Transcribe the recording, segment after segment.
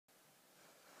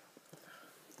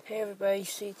Hey everybody,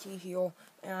 CT here,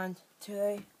 and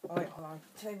today, wait, hold on.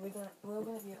 Today we're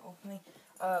gonna be opening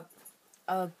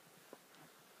a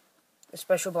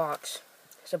special box.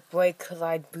 It's a Break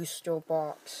Collide booster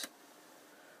box.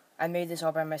 I made this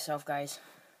all by myself, guys.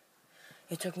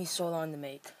 It took me so long to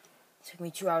make. It took me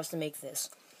 2 hours to make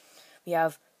this. We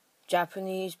have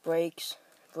Japanese breaks.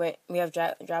 We have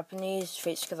Japanese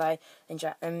Fates Collide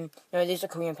and no, these are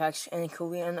Korean packs and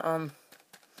Korean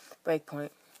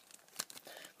Breakpoint.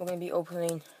 We're gonna be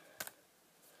opening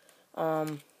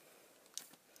 4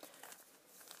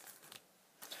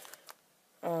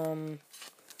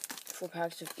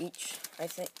 packs of each, I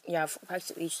think. Yeah, 4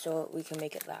 packs of each so we can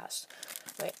make it last.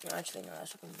 Wait, no, actually, no,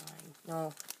 let's open 9.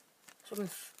 No, let's open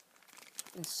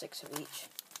 6 of each.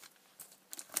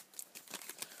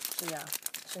 So, yeah.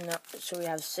 So we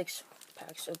have 6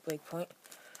 packs of Breakpoint.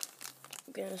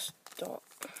 I'm gonna start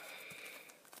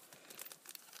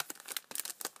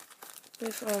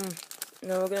with,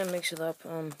 no, we're gonna mix it up,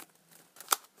 so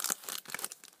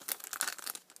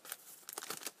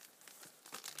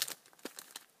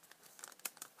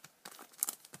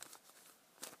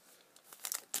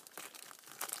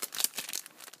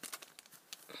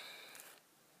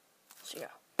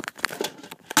yeah.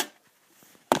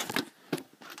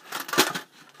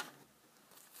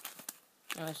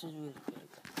 Oh, this is really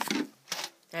big.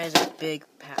 That is a big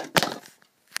pack.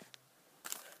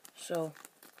 So,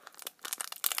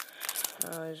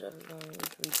 how is everyone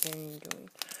this weekend doing?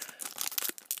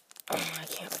 Oh, I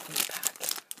can't open the pack.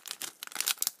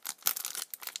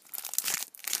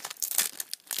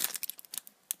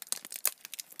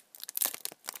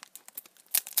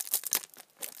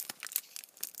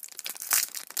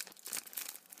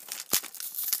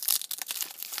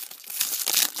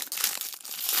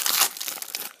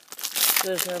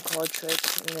 There's no card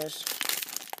tricks in this.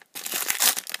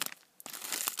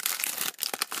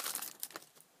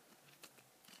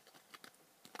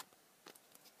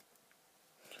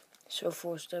 So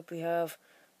first up we have,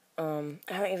 I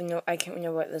don't even know, I can't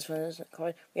remember what this one is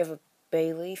called. We have a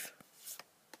Bayleaf,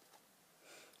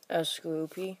 a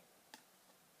Skorupi,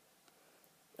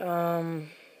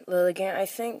 Lilligant, I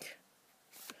think,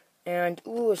 and,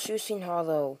 ooh, a Susine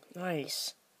Hollow.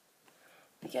 Nice.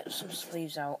 We get some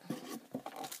sleeves out.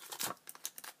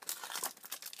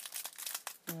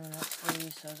 No, not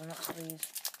sleeves, those are not sleeves.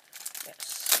 Yes,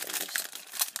 sleeves.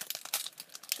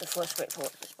 The first great pull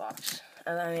of this box.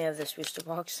 And then we have this booster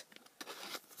box.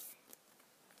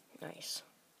 Nice.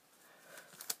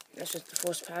 That's just the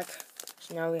first pack.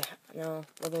 So now we're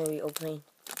gonna be opening.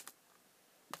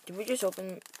 Did we just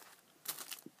open?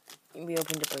 We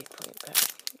opened the Breakpoint pack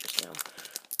just now.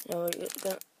 No, we're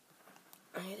gonna.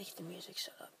 I need to get the music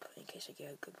set up in case I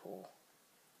get a good pull.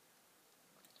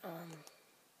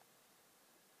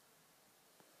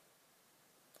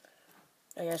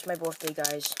 I guess my birthday,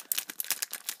 guys.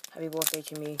 Happy birthday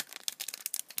to me.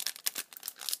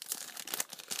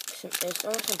 It's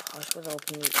almost impossible to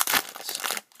open these packs.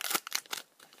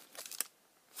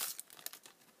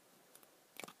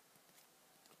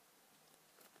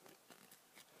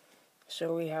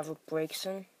 So we have a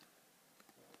Braixen,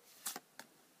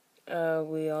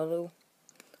 Riolu,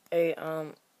 a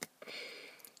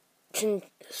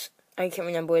I can't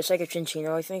remember. It's like a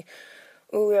Chinchino, I think.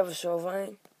 Ooh, we have a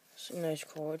Sylvine. It's a nice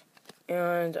card,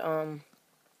 and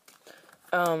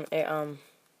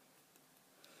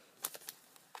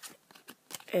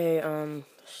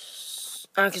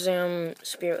Alakazam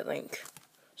Spirit Link.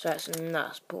 So that's a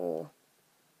nice pull.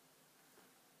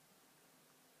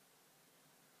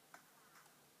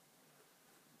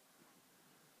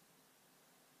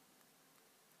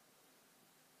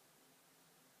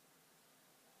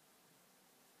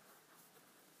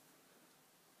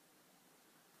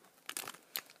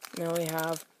 Now we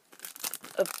have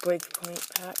a Breakpoint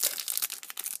pack.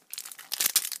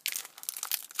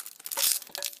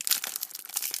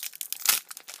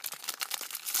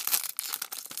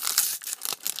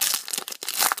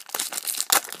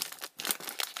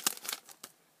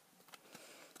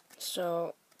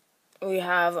 So we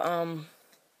have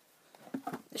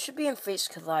this should be in Fates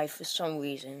Collide for some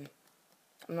reason.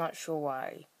 I'm not sure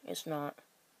why. It's not.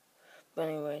 But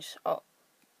anyways, oh,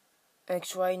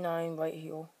 XY9 right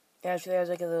here. It actually has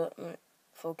like a little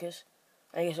focus.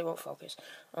 I guess it won't focus.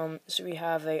 So we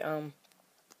have a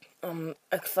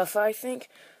Cleffa, I think.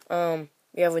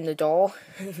 We have a Nadal.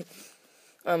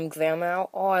 Glamour.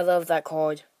 Oh, I love that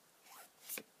card.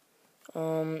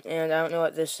 And I don't know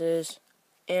what this is.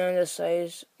 And a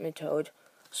size Methode.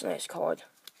 It's a nice card.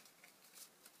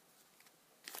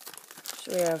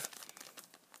 So we have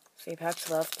 3 packs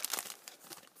left.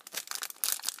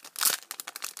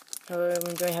 How I've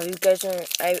been doing. Have you guys been?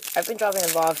 I've been dropping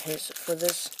a lot of hints for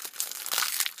this.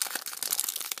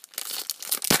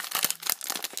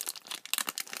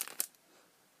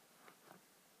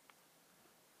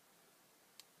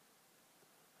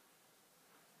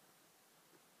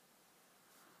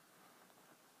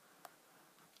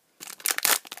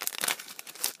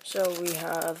 So we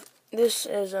have, this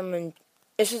is a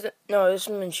this is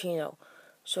Minccino.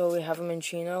 So we have a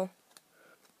Minccino,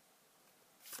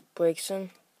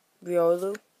 Braixen,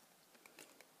 Riolu,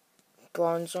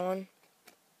 Bronzong,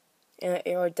 and an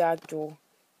Aerodactyl.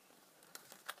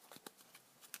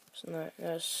 So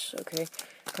that's okay.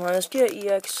 Come on, let's get an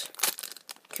EX.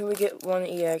 Can we get one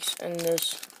EX in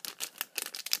this?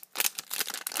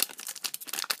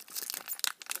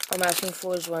 I'm asking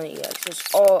for is one EX.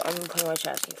 That's all I'm pretty much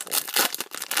asking for.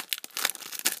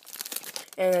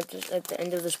 And at the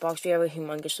end of this box, we have a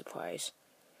humongous surprise.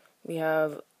 We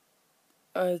have,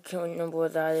 I can't remember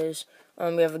what that is.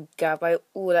 We have a Gabite.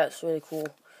 Ooh, that's really cool.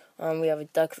 We have a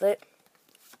Ducklet.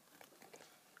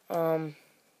 Can't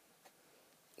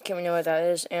remember what that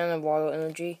is. And a Water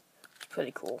Energy. It's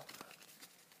pretty cool.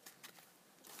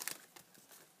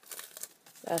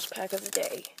 Last pack of the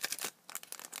day.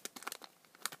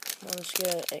 Let's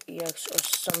get an EX or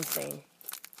something.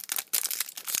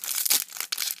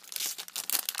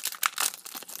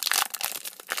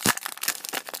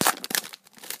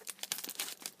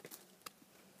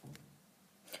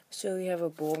 So we have a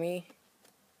Bormy,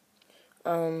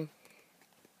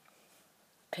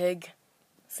 pig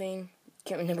thing.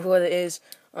 Can't remember what it is.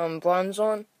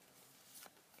 Bronzong,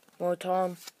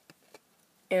 Mortom,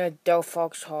 and a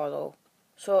Delphox Hollow.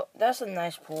 So that's a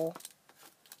nice pull.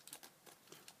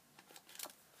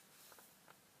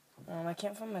 I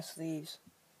can't find my sleeves.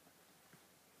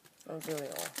 Oh, there we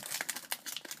are.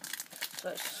 So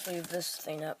let's sleeve this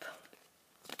thing up.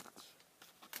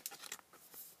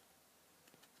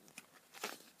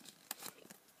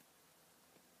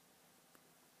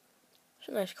 It's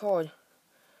a nice card.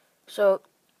 So,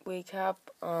 recap,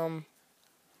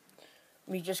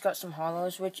 we just got some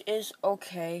hollows, which is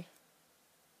okay.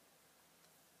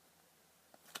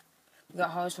 We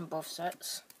got hollows from both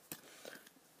sets.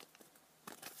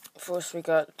 First we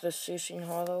got the Suicune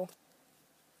Hollow.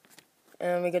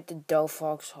 And we get the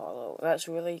Delphox Hollow. That's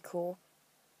really cool.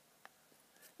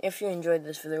 If you enjoyed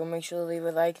this video, make sure to leave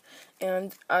a like.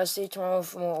 And I'll see you tomorrow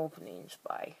for more openings.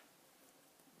 Bye.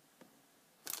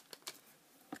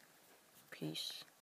 Peace.